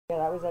Yeah,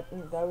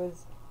 that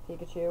was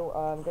Pikachu.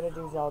 I'm gonna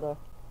do Zelda.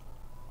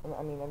 I'm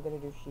gonna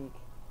do Sheik.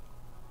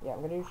 Yeah,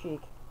 I'm gonna do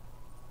Sheik.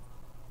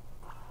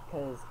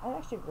 Because I'm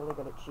actually really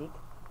good at Sheik.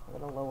 I'm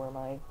gonna lower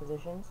my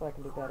position so I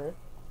can do better.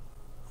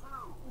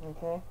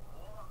 Okay.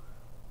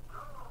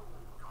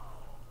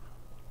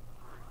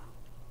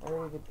 I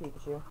already did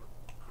Pikachu.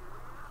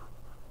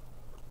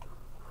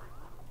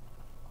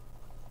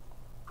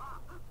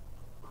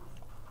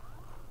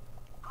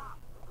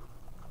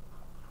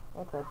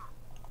 Okay.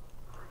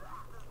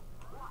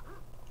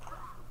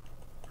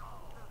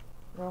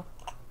 No.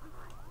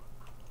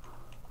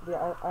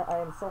 Yeah, I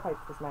am so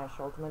hyped for Smash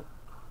Ultimate.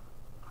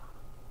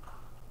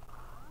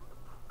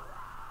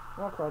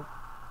 Oh crud.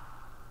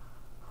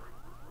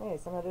 Hey,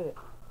 somehow did it.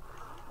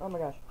 Oh my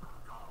gosh.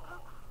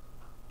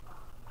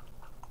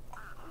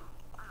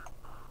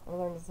 I'm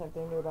learning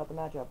something new about the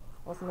matchup.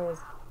 Also known as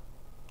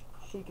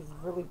Sheik is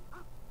really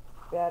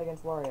bad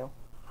against Wario.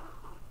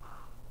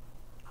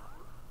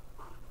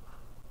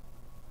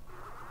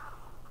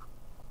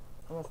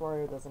 Unless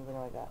Wario does something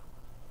like that.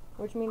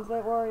 Which means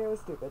that Wario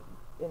is stupid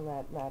in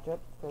that matchup.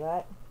 For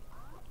that,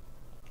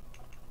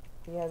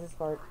 he has his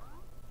fart.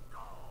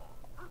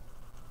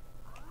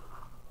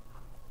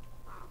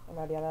 I'm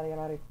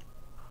outie.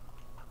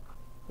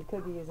 He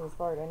could be using his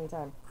fart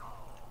anytime.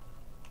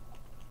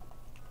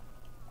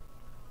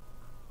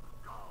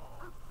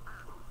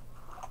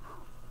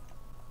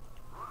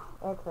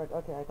 Oh crud,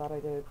 okay, I thought I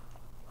did.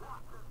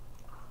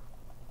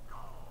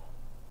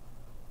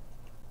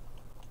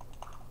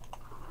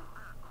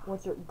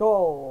 What's your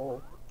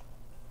goal?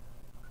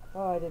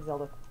 Oh, I did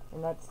Zelda.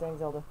 I'm not staying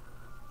Zelda.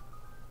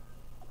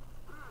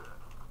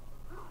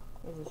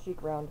 There's a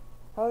Sheik round.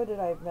 How did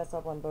I mess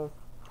up on both?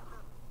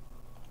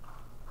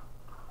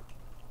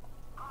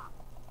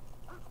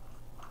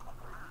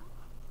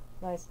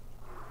 Nice.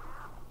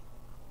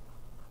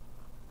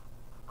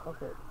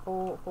 Okay,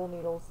 full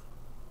needles.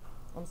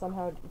 I'm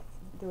somehow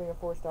doing a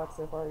 4-stock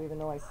so far, even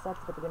though I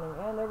sucked at the beginning.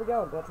 And there we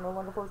go. That's no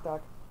longer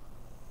 4-stock.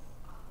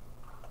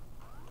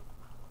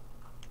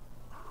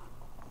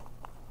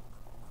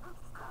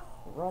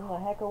 Run the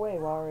heck away,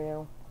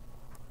 Wario.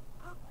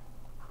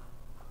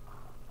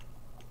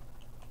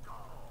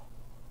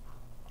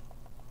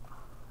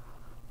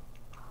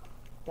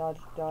 Dodge,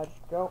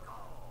 go.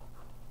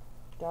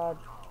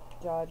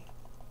 Dodge,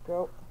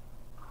 go.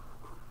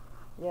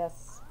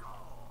 Yes.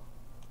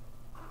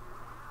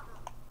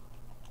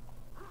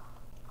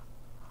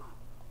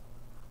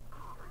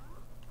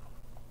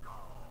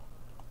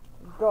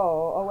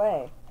 Go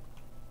away.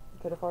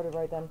 Could have farted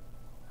right then.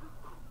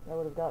 That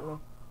would have got me.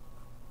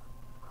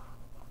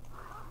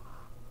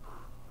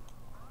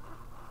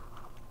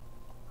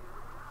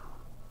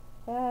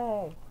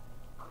 Hey!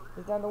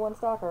 He's down to 1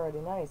 stock already.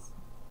 Nice.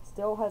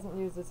 Still hasn't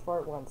used his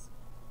fart once.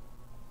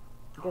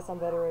 I guess I'm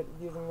better at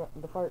using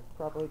the fart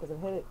properly because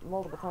I've hit it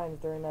multiple times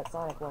during that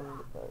Sonic one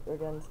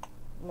against...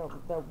 No,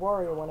 the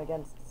Wario one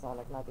against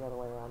Sonic, not the other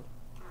way around.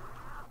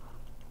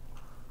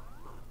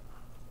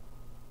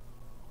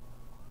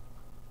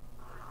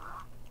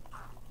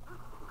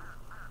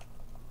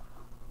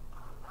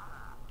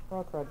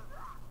 Oh crud.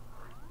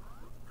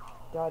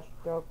 Dodge,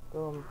 go,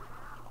 boom.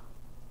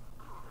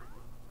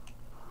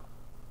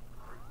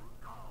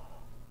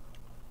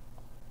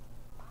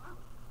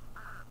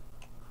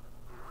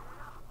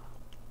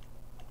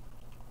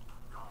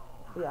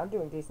 Yeah, I'm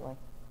doing decently.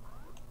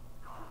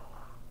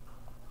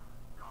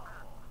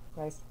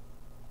 Nice.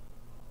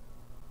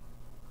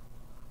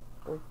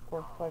 3,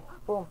 4, 5,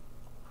 boom.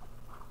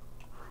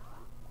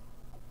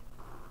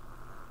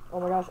 Oh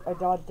my gosh, I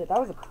dodged it. That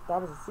was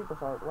a super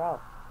fart. Wow.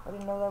 I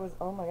didn't know that was...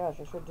 Oh my gosh,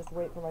 I should just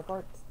wait for my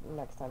fart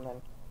next time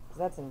then. Because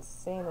that's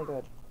insanely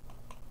good.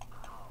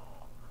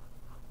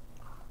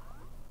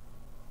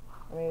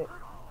 I made it.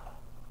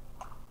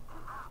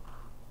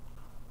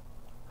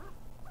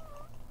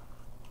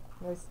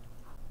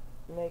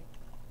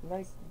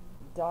 Nice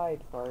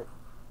died fart.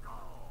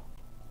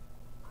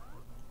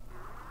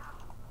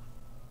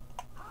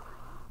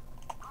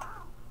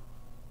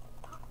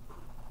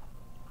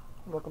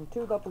 Welcome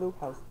to the blue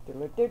house.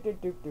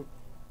 Do-do-do-do-do.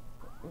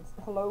 It's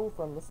hello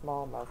from the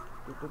small mouse.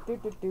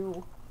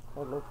 Do-do-do-do-do.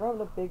 Hello from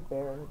the big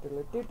bear.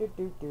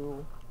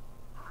 Do-do-do-do-do.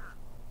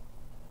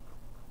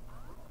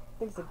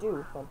 Things to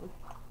do, Funky.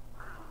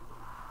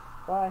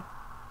 Bye.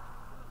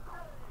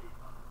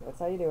 That's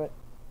how you do it.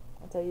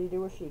 That's how you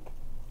do a Sheik.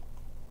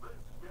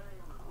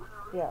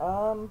 Yeah,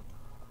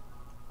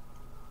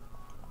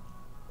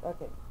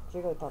 okay,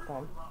 Jigglypuff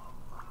time.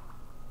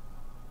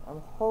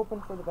 I'm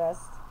hoping for the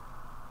best.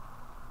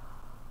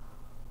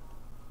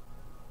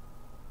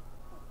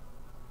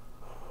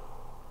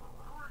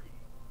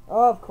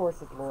 Oh, of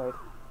course it's Lloyd.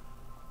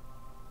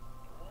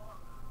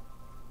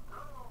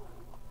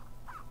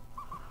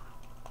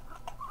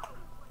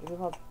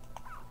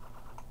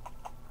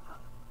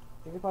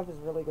 Jigglypuff is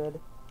really good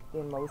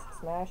in most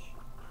Smash.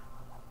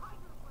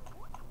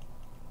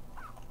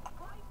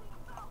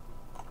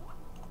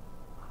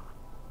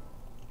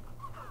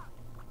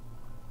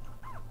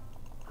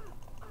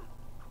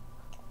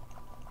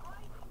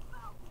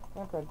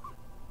 Okay.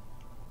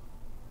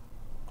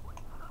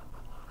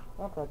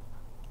 Oh crud.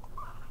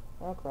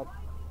 Oh crud.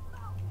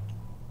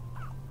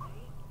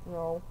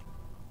 No.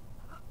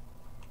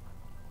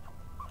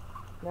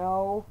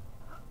 No.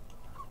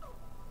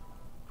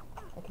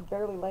 I can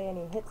barely lay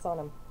any hits on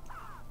him.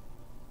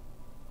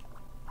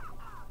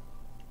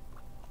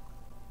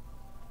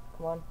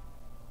 Come on.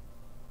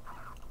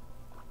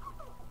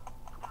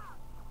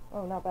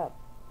 Oh, not bad.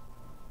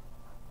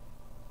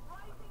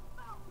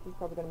 He's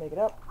probably gonna make it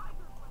up.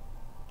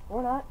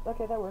 Or not.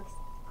 Okay, that works.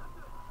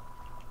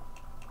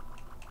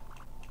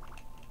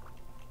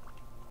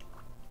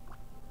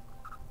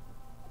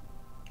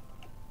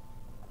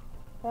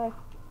 Hi.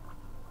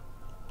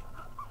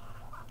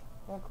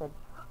 Oh, crud.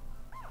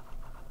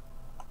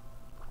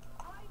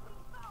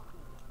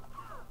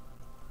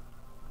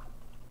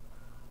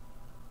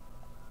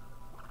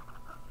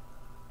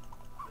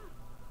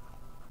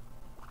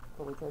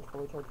 Fully charged,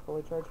 fully charged,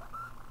 fully charged.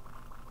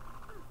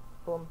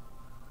 Boom.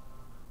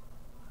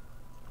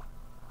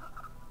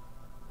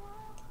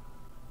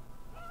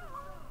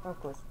 Of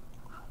course.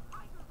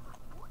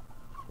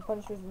 The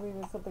Punisher's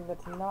move is something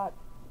that's not...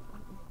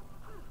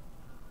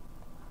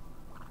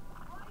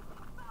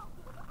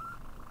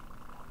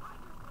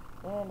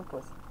 And of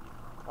course.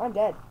 I'm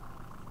dead.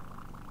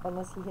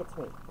 Unless he hits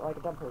me, like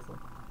a dumb person.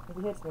 If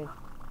he hits me,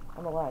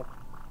 I'm alive.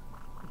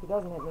 If he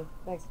doesn't hit me,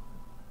 thanks.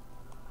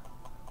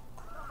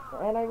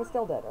 And I was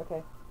still dead,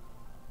 okay.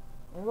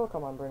 And we'll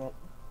come on, bring it.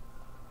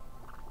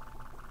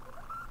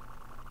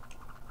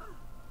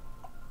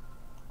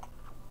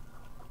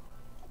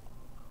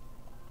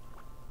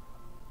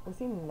 Was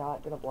he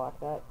not gonna block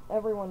that?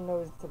 Everyone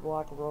knows to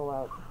block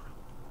rollout.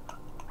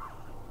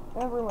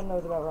 Everyone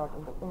knows about rock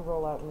and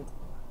rollout, and it's...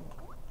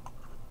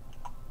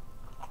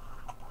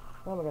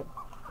 Oh my god.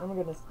 Oh my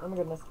goodness. Oh my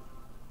goodness.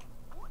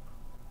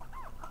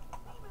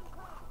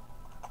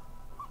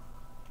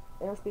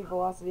 Airspeed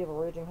velocity of a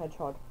raging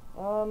hedgehog.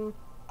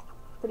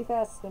 Pretty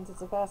fast, since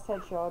it's a fast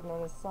hedgehog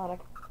known as Sonic.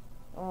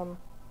 No,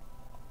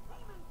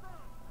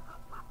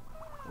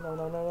 no,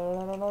 no, no,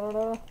 no, no, no, no,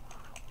 no.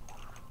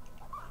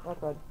 Oh,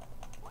 crud.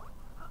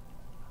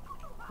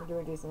 We're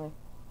doing decently.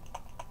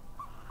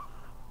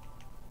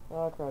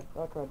 Oh, crud.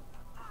 Oh, crud.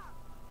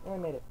 Oh, we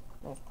made it.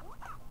 Nice.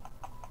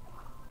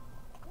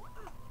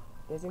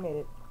 Daisy made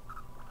it.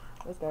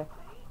 This guy.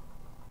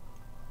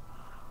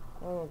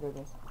 Oh, my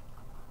goodness.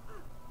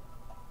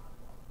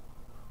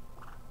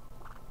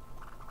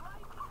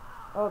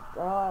 Oh,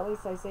 at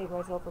least I saved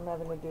myself from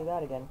having to do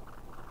that again.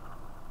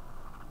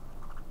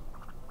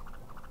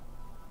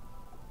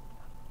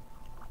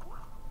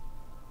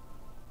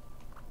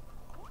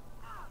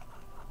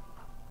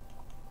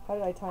 How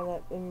did I time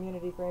that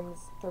immunity frames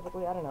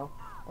perfectly? I don't know.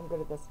 I'm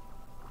good at this.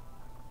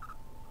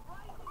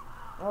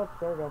 Oh,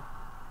 there we go.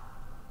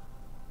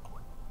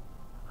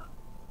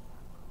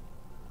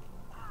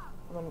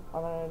 I'm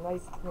on a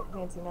nice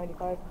fancy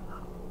 95.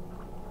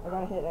 I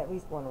gotta hit at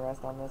least one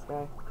rest on this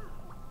guy.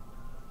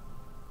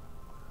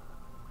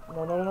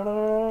 No, no, no, no,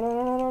 no, no,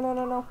 no, no, no, no,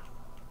 no,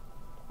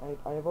 no.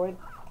 I avoid.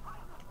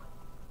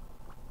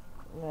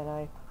 And then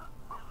I...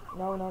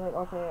 No, no, no,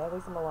 okay, at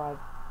least I'm alive.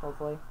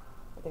 Hopefully.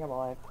 I think I'm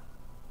alive.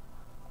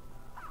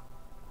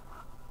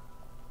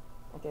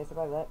 Okay, I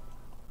survived that.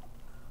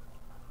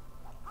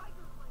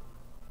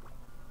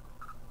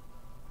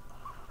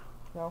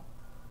 No.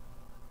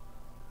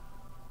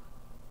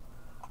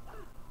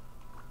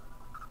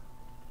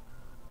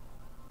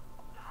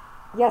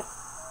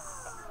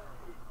 Yes!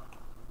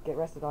 Get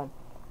rested on.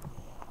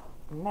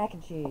 Mac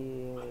and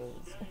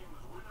cheese.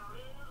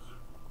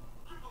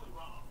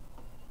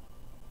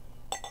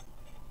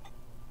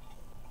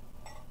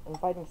 I'm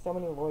fighting so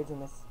many Lloyds in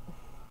this.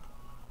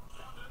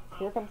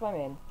 Here comes my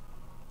main.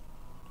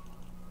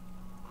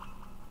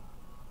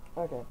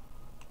 Okay.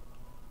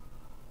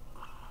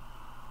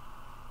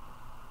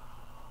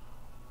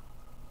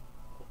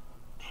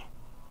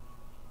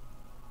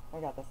 I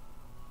got this.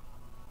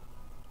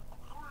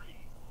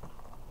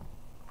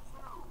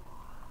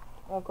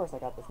 Oh, of course I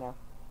got this now.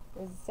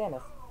 This is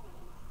Samus.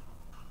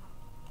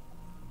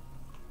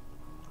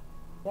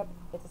 Yep,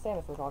 it's a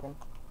Samus we're talking.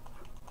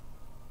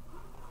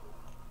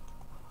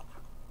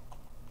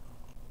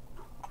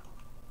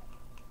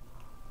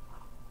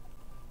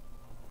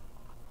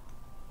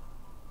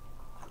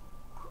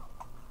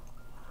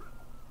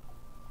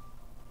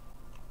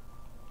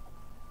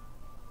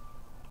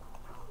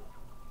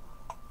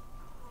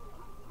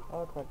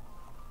 Oh, crud.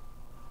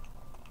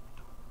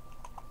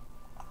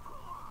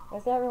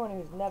 As to everyone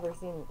who's never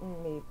seen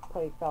me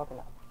play Falcon,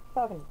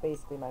 Falcon's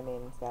basically my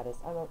main status.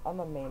 I'm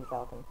a main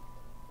Falcon.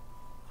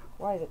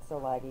 Why is it so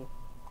laggy?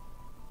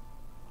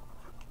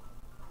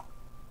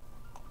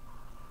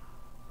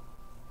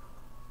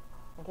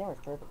 My camera's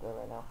perfect though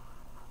right now.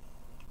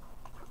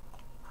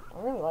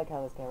 I really like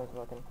how this camera's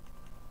looking.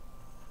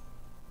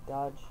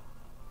 Dodge.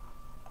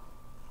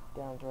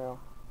 Down throw.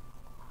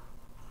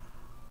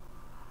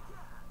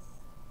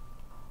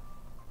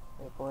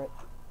 Wait for it.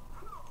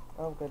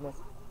 Oh goodness.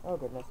 Oh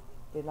goodness.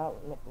 Did not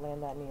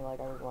land that knee like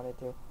I wanted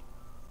to.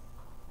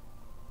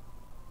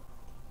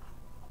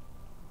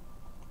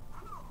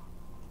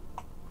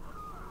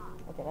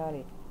 Okay, now I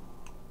need.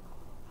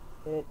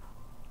 Hit it.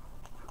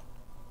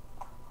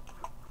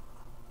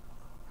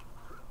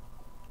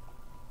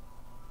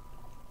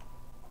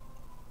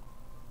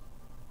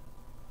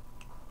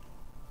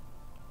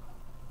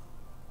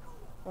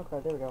 Okay,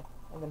 there we go.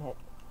 I've been hit.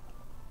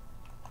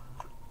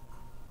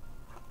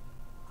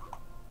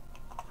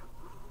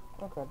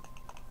 Okay.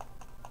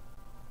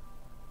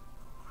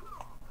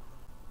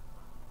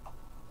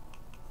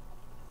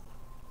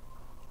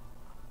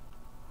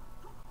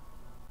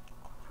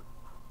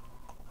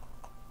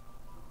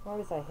 Well, at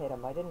least I hit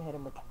him. I didn't hit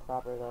him with the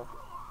proper, though.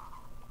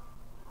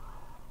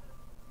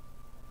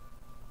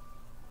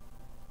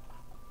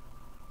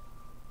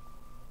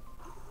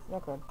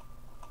 Okay. Of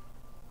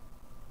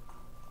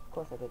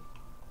course I did.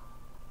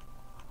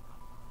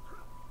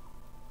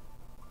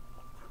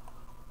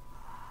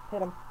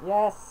 Hit him.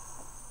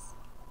 Yes!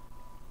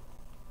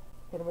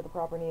 Hit him with the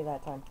proper knee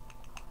that time.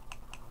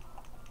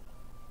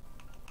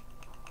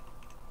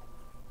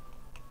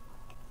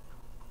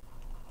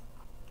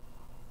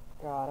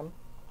 Got him.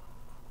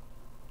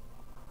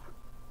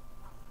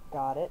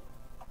 Got it.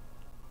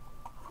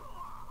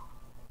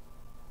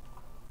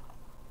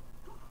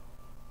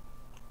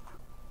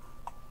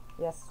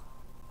 Yes.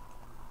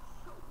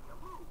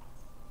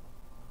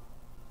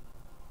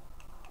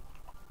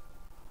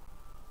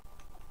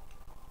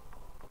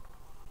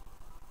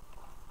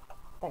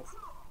 Thanks.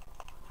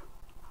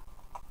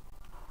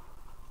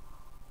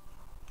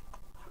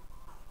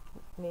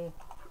 Me.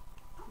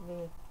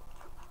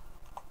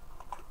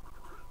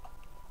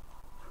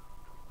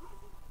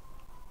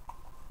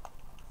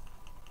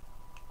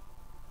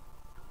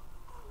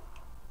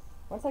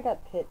 Once I got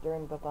hit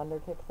during the thunder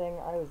kick thing,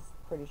 I was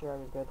pretty sure I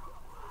was good.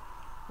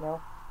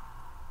 No?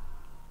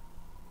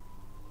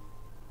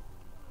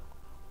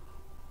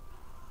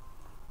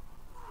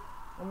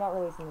 I'm not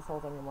releasing this whole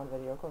thing in one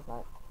video, of course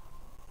not.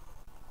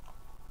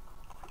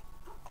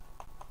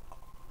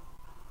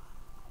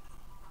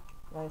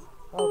 Nice.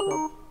 Oh,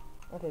 good.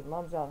 Okay, the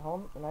mom's got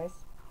home.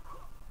 Nice.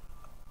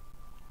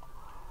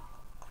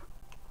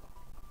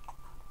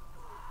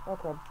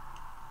 Okay.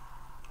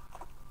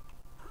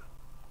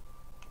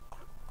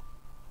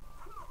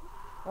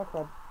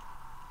 Okay.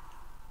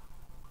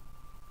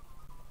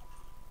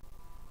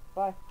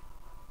 Bye.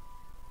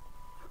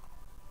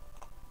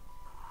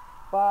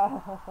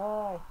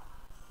 Bye.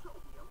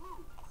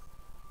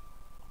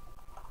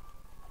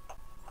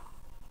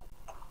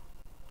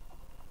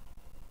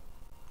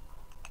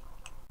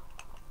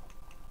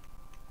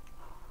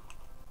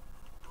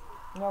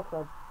 No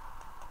crud.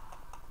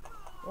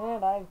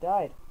 And I've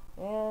died.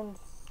 And...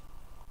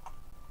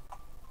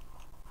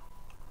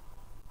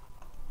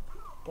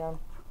 down.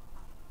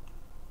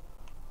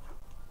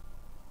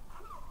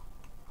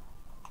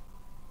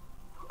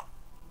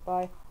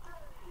 Bye.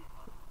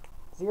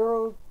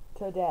 0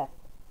 to death.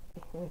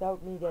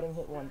 Without me getting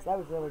hit once. That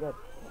was really good.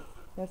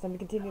 Now it's time to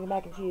continue the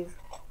mac and cheese.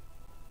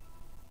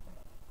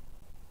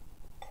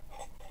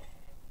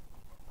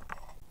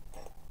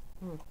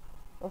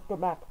 That's good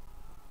mac.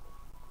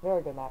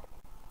 Very good mac.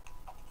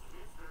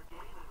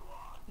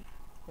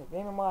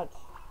 Game and watch.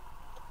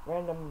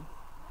 Random.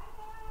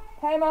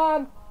 Hey,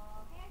 Mom!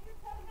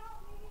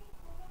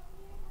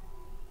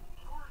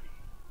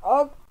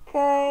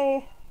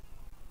 Okay.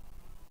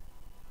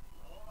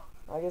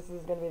 I guess this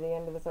is going to be the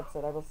end of this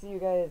episode. I will see you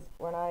guys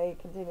when I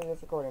continue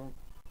this recording.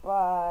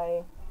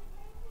 Bye.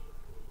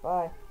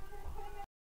 Bye.